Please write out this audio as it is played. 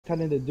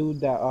telling the dude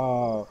that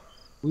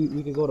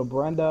we could go to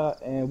Brenda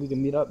and we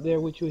can meet up there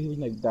with you. He was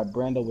like that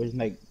Brenda was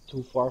like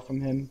too far from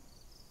him.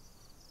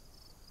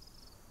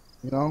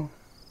 You know?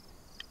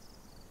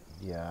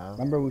 Yeah.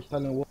 Remember we was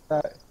telling what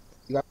that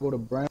you gotta go to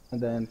Brenda and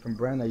then from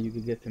Brenda you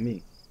could get to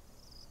me.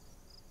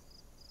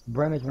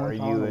 Brenda's Are one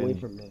town you away in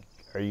from me.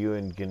 Are you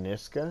in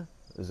Ganiska?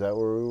 Is that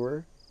where we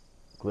were?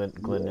 Yeah.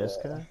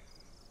 Gleniska?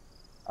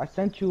 I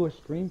sent you a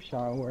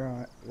screenshot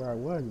where I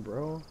was,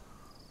 bro.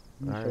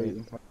 Let me All show right.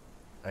 you.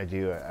 I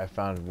do. I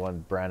found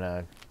one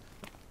Brenna.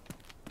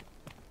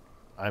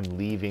 I'm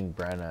leaving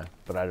Brenna,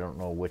 but I don't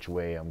know which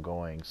way I'm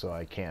going, so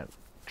I can't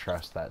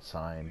trust that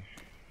sign.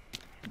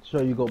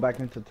 So you go back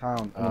into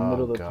town, in the Oh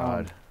middle of the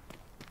town. God.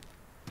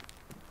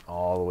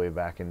 All the way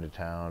back into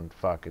town.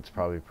 Fuck, it's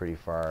probably pretty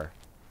far.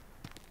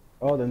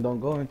 Oh, then don't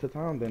go into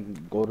town. Then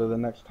go to the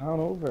next town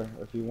over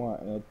if you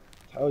want, and it'll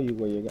tell you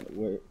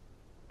where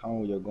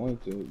town you're going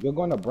to. You're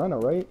going to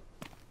Brenna, right?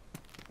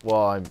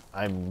 Well,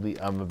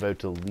 I'm about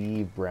to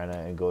leave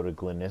Brenna and go to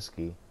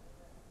Gleniski.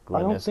 I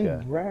don't think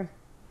Gleniska. Bren.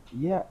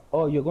 Yeah.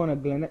 Oh, You're going to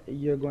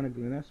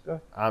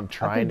Gleneska. I'm I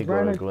trying think to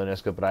go to Brenna.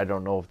 Gleniska, but I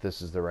don't know if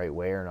this is the right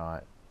way or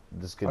not.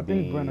 This I could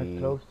think Brenna's be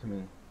close to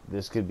me.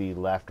 this could be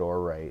left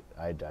or right.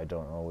 I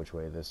don't know which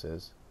way this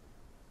is.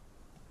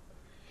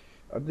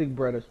 I think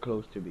Brenna's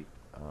close to me.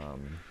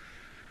 Um,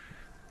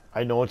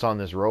 I know it's on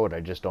this road. I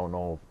just don't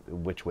know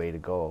which way to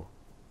go.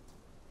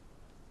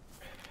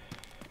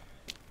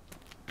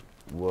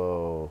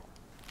 Whoa.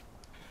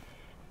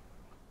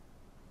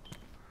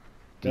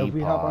 Now, if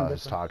we hop on Deepaw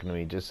this, is talking to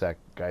me. Just that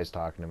guy's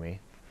talking to me.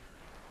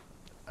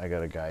 I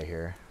got a guy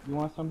here. you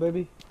want some,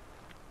 baby?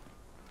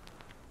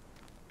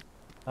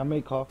 I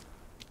may call.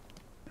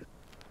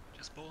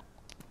 Just bought.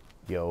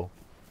 Yo.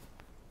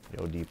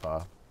 Yo,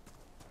 Deepaw.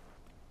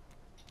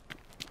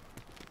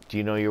 Do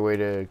you know your way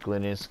to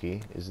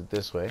Gleniski? Is it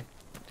this way?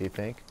 Do you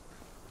think?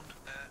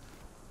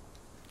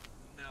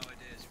 No idea,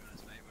 to be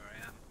honest, mate, where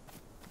I am.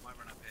 Might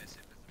run up here, see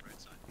if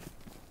there's a road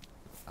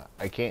sign.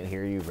 I can't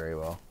hear you very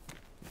well.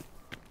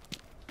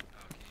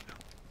 Oh, can you not?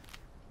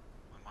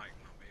 My mic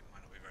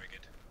might not be very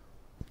good.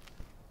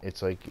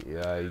 It's like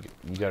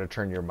you got to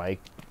turn your mic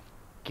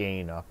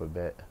gain up a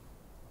bit.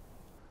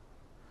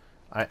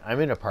 I'm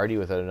in a party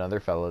with another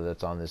fellow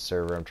that's on this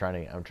server. I'm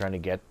trying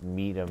to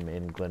meet him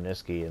in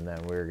Gleniski, and then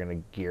we're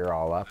gonna gear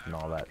all up and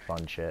all that Okay.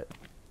 fun shit.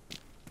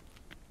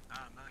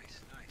 Ah,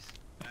 nice, nice.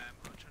 I'm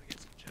trying to get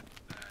some Chipotle.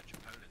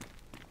 I think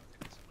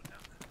there's someone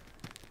down there.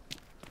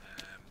 So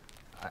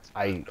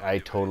I have no I idea where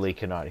it totally is.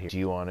 cannot hear. Do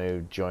you want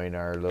to join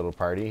our little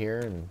party here?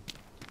 And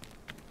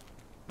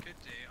Could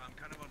do. I'm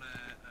kind of on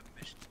a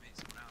mission to meet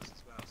someone else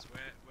as well. So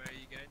where are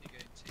you going?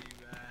 You're going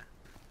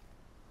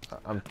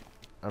to I'm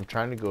I'm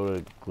trying to go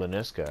to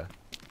Gleniska,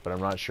 but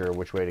I'm not sure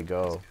which way to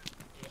go.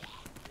 yeah,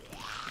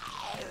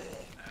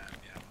 I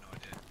have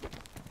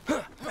no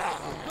idea.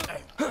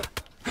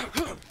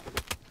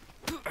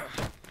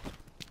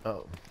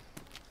 Oh,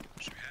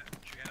 Should we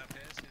head up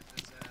here, see if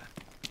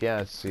there's yeah.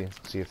 Let's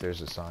see if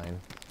there's a sign.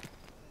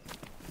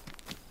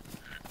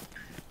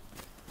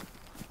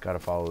 Gotta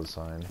follow the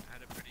sign.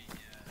 had a pretty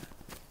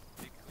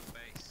big cool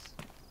base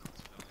not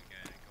too long ago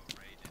and it got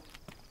raided.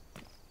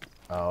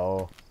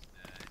 Oh,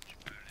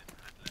 Chipotle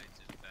had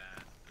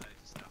loads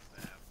of stuff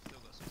there. I've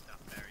still got some stuff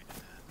buried in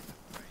there.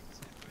 Great.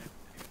 So if we're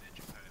anywhere near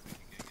Chipotle, we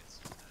can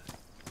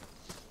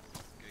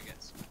go get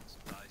some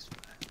supplies from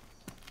there.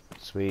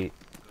 sweet,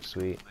 Got a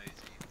sweet. couple of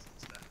Mosey's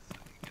and stuff that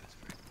can get us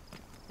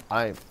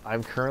through.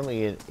 I'm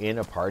currently in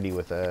a party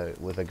with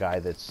a guy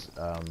that's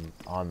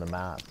on the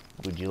map.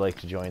 Would you like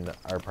to join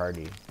our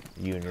party?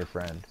 You and your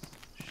friend.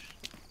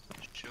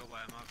 Sure, well,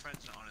 my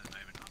friend's not on at the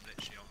moment. I'm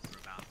literally on for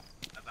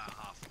about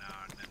half an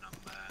hour and then I'm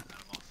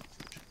off,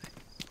 unfortunately.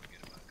 Before I go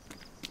to work.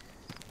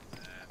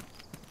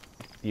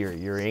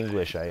 You're So,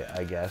 English,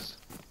 I guess.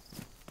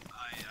 I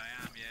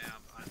am, yeah.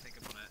 I think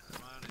am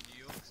I on a New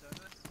York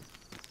server?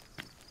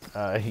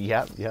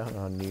 Yeah,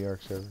 on New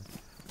York server.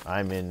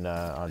 I'm in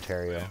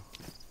Ontario,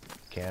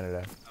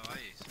 Canada. Oh, are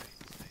you? Sweet.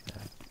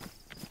 Yeah.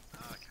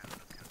 Oh, Canada.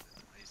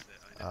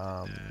 I lived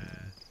Um, in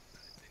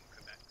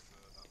Quebec for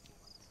about 4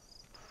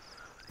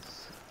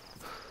 months.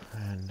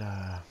 Nice. and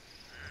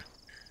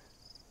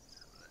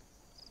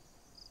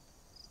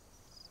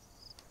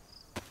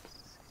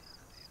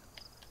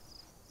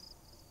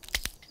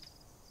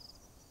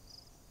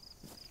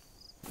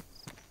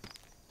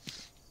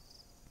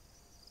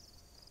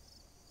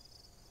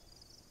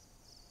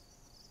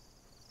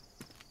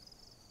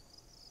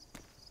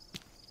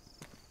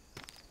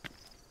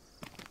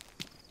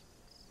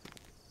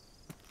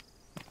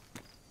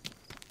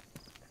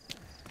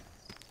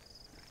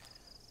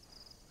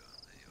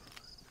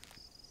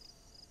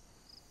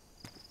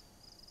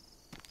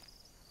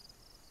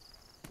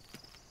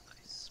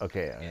Nice.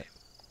 okay. Game.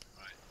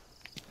 Right.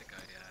 I think I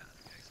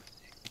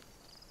accepted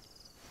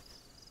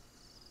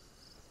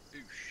you.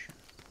 Oosh.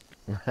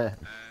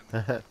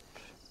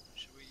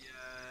 Should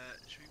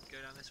we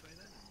go down this way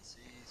then and see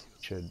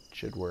what's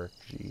should work.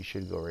 You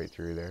should go right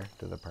through there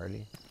to the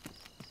party.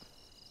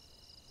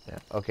 Yeah.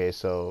 Okay.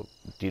 So,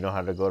 do you know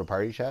how to go to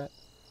party chat?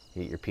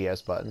 Hit your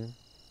PS button.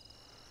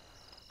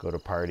 Go to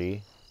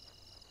party.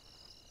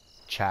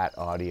 Chat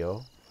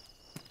audio.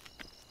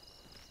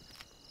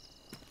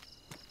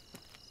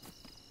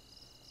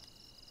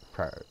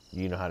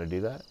 You know how to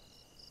do that?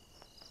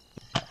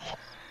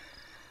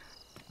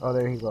 Oh,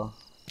 there you go.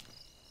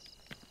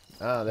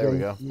 Oh, there we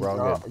go. We're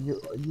all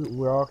good.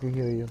 We all can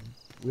hear you.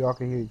 We all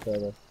can hear each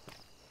other.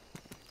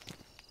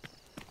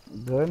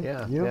 Good?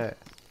 Yeah, You? yeah.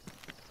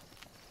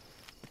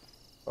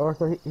 Oh,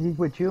 so he's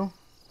with you?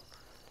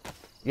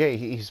 Yeah,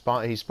 he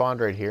spawned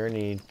right here,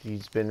 and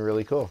he's been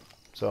really cool.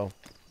 So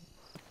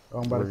Oh,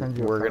 I'm about to send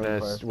you a friend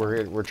request.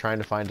 we're trying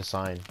to find a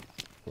sign.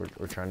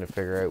 We're trying to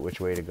figure out which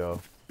way to go.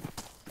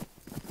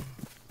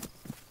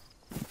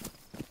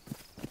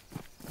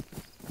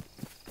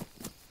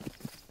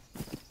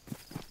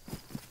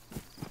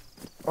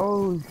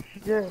 Oh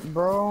shit,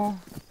 bro.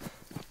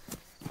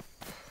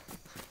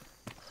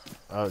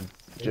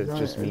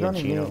 Just me and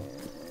Chino.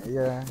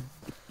 Yeah.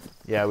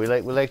 Yeah, we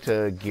like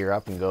to gear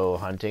up and go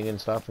hunting and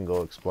stuff and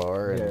go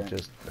explore and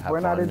just have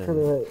We're fun. not into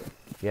the.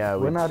 Yeah,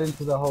 we're not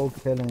into the whole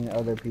killing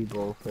other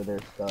people for their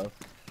stuff.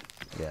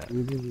 Yeah.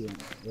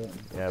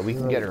 Yeah, We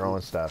can get our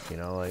own stuff, you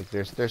know. Like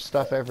there's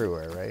stuff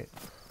everywhere, right?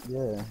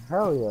 Yeah.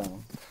 Hell yeah.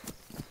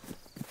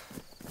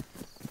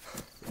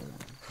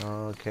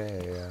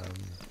 Okay.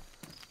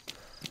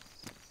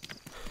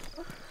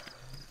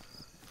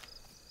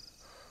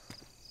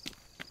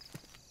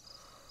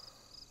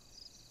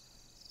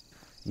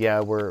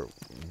 Yeah, we're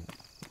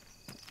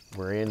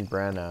in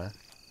Brenna,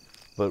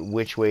 but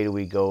which way do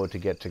we go to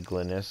get to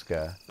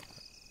Gleniska?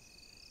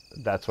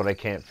 That's what I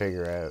can't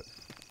figure out.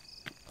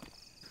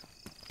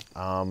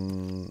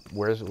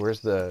 Where's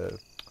the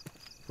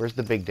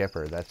Big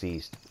Dipper? That's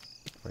east.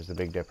 Where's the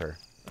Big Dipper?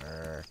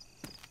 Or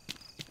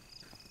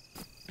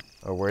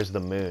where's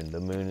the moon? The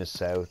moon is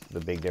south. The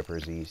Big Dipper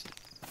is east.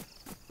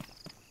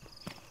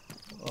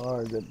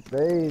 Oh, the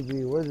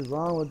baby. What is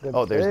wrong with the baby?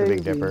 Oh, there's the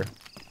Big Dipper.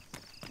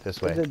 This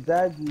way. It's a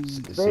daddy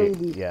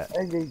baby. Yeah.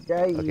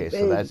 Daddy Okay, baby.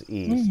 so that's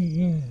east.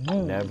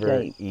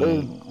 Never eat.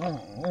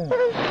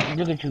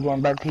 Look at you going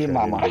back to your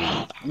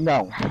mama.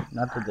 No,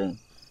 not today.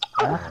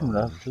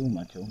 That's too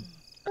much.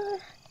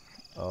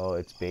 Oh,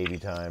 it's baby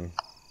time.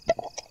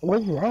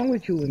 What's wrong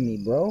with you and me,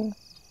 bro?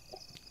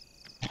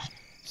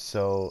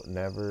 So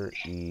never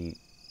eat.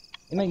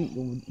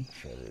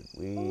 Shredded.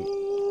 We need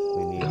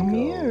Come to go.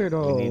 here,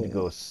 though. We need to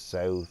go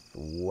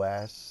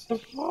southwest.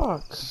 What the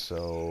fuck?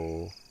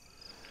 So.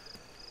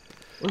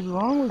 What's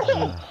wrong with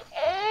you?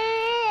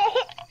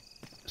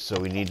 So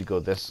we need to go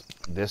this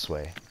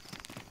way.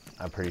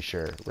 I'm pretty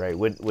sure, right?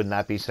 Wouldn't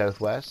that be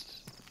southwest?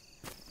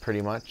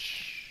 Pretty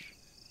much.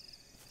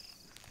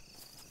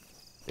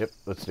 Yep,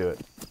 let's do it.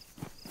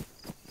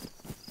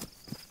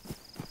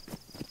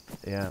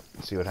 Yeah,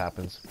 see what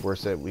happens.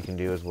 Worst that we can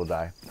do is we'll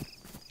die.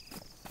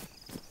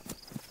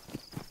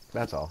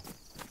 That's all.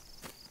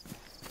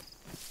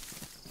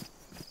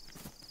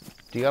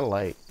 Do you got a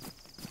light?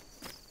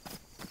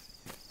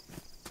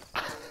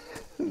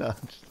 No,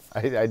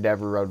 I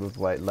never run with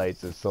white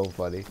lights. It's so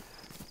funny.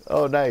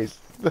 Oh, nice.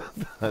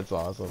 That's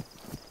awesome.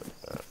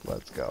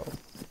 Let's go.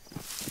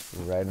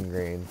 Red and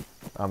green.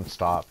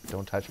 Stop.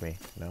 Don't touch me.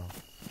 No.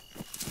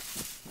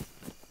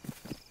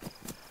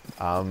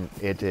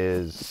 It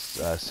is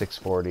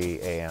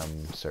 6:40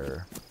 a.m.,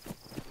 sir.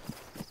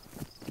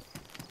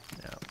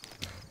 Yeah.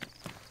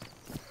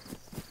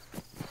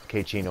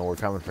 Okay, Chino, we're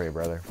coming for you,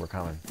 brother. We're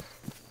coming.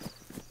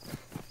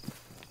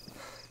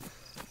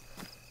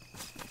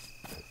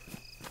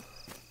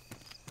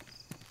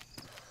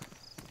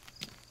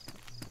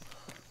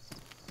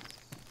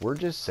 We're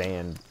just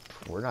saying,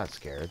 we're not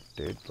scared,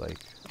 dude. Like,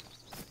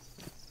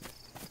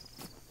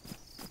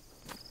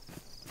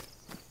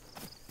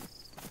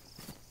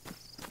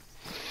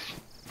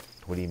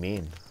 what do you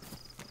mean?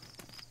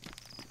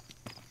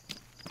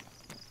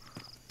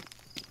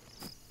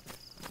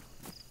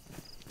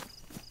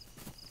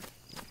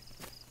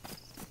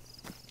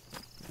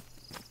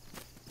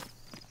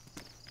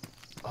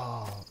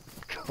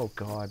 Oh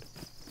God.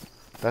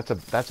 That's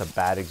a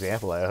bad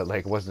example. I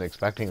like wasn't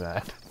expecting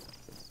that.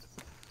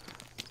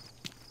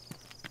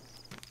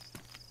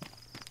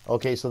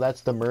 Okay, so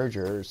that's the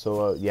merger.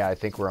 So yeah, I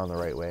think we're on the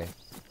right way.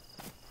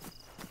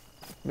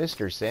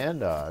 Mr.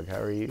 Sandog, how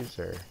are you,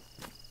 sir?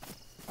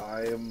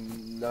 I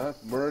am not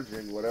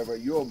merging whatever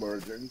you're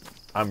merging.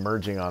 I'm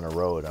merging on a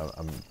road.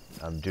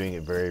 I'm doing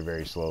it very,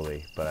 very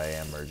slowly, but I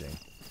am merging.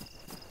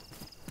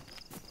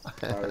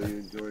 How are you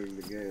enjoying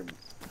the game?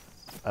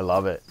 I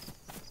love it.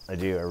 I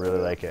do. I really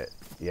like it.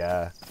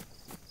 Yeah.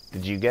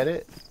 Did you get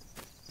it?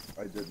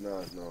 I did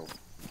not, no.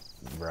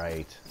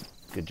 Right.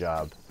 Good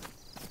job.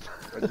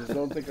 I just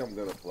don't think I'm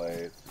gonna play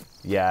it.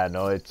 Yeah,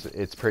 no,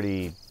 it's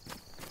pretty.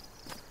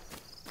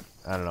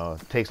 I don't know.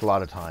 It takes a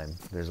lot of time.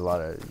 There's a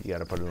lot of you got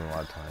to put in a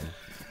lot of time.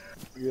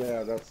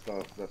 Yeah, that's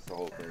tough. That's the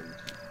whole thing.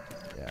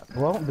 Yeah.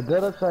 Well, the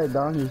good upside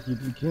down is you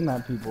can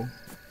kidnap people.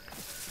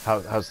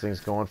 How's things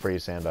going for you,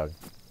 Sandog?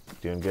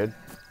 Doing good?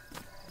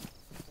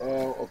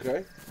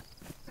 Okay.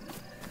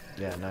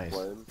 Yeah, nice.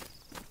 Playing.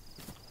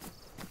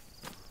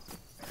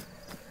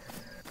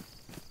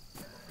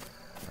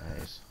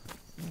 Nice.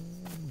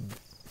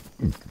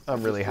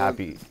 I'm really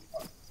happy.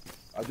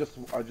 I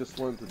just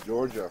went to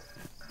Georgia.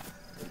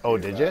 And Oh,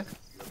 came did back.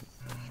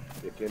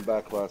 you? It came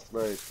back last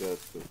night.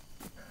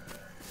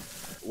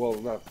 Well,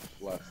 not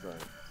last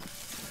night.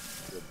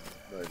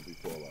 The night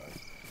before last.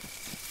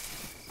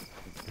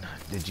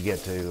 Did you get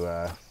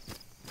to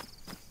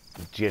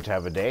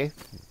have a day,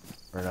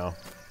 or no?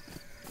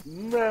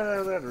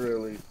 Nah, not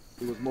really.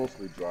 It was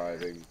mostly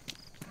driving.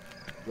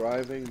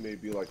 Driving,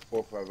 maybe like 4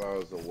 or 5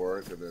 hours of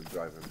work, and then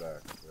driving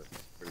back.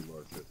 That's pretty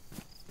much it.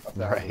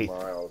 1,000 Right.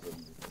 miles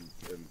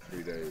in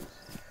 3 days,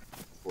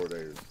 4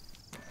 days.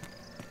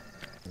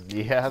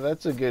 Yeah,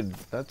 that's a good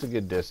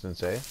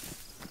distance, eh?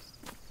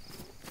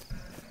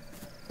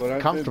 But I've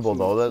been Comfortable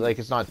though. to, That like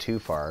it's not too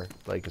far.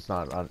 Like it's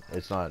not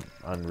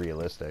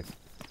unrealistic.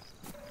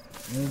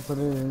 You put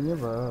it in your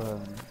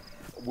bud.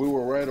 we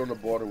were right on the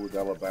border with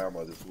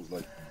Alabama. This was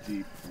like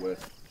deep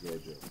West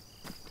Georgia.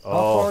 How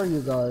far are Oh,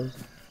 you guys?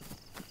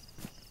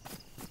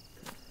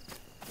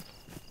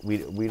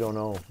 we don't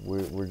know.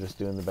 We're just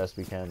doing the best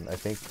we can. I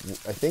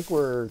think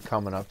we're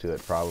coming up to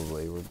it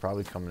probably. We're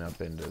probably coming up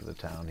into the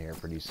town here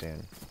pretty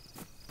soon.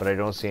 But I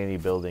don't see any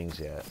buildings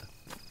yet.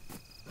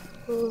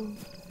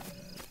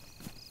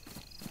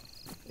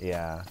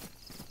 Yeah.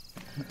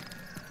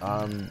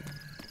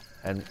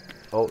 And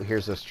oh,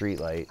 here's a street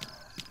light.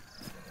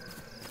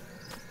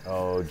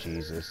 Oh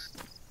Jesus,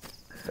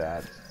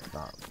 that's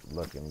not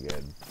looking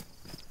good.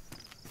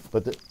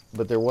 But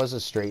there was a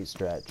straight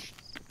stretch.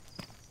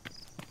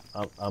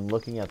 I'm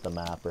looking at the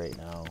map right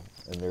now,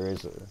 and there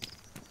is a.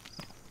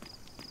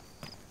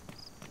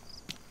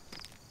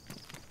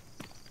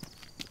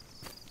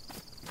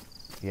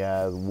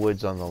 Yeah, the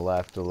woods on the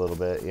left a little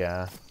bit.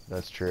 Yeah,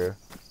 that's true.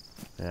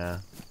 Yeah.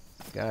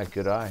 Yeah,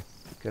 good eye.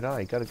 Good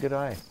eye. Got a good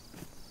eye.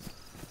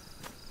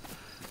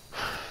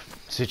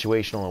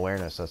 Situational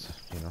awareness, that's,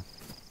 you know.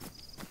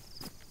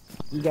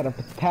 You got a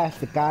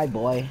fantastic eye,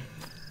 boy.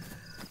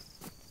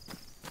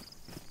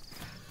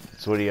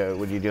 So what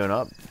are you doing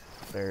up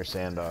there,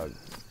 Sandog?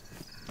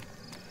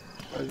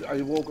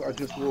 I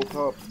just woke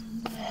up.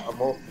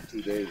 I'm off for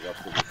 2 days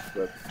after this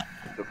trip.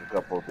 Took a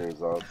couple of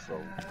days off,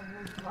 so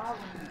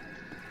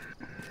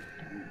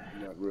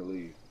not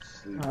really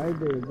sleeping I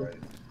did. right.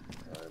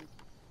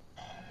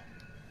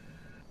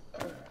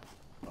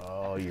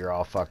 Oh, you're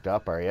all fucked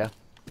up, are you?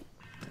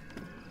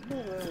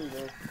 No, there you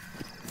go.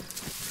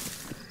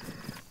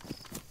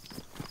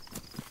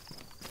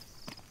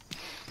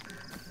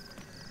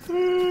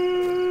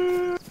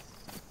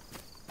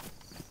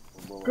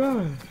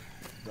 God.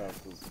 Got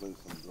to play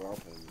some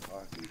dropping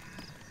hockey.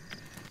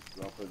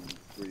 Dropping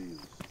threes.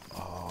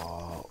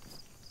 Oh,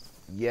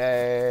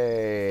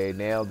 yay!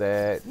 Nailed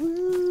it!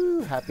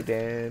 Woo! Happy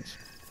dance.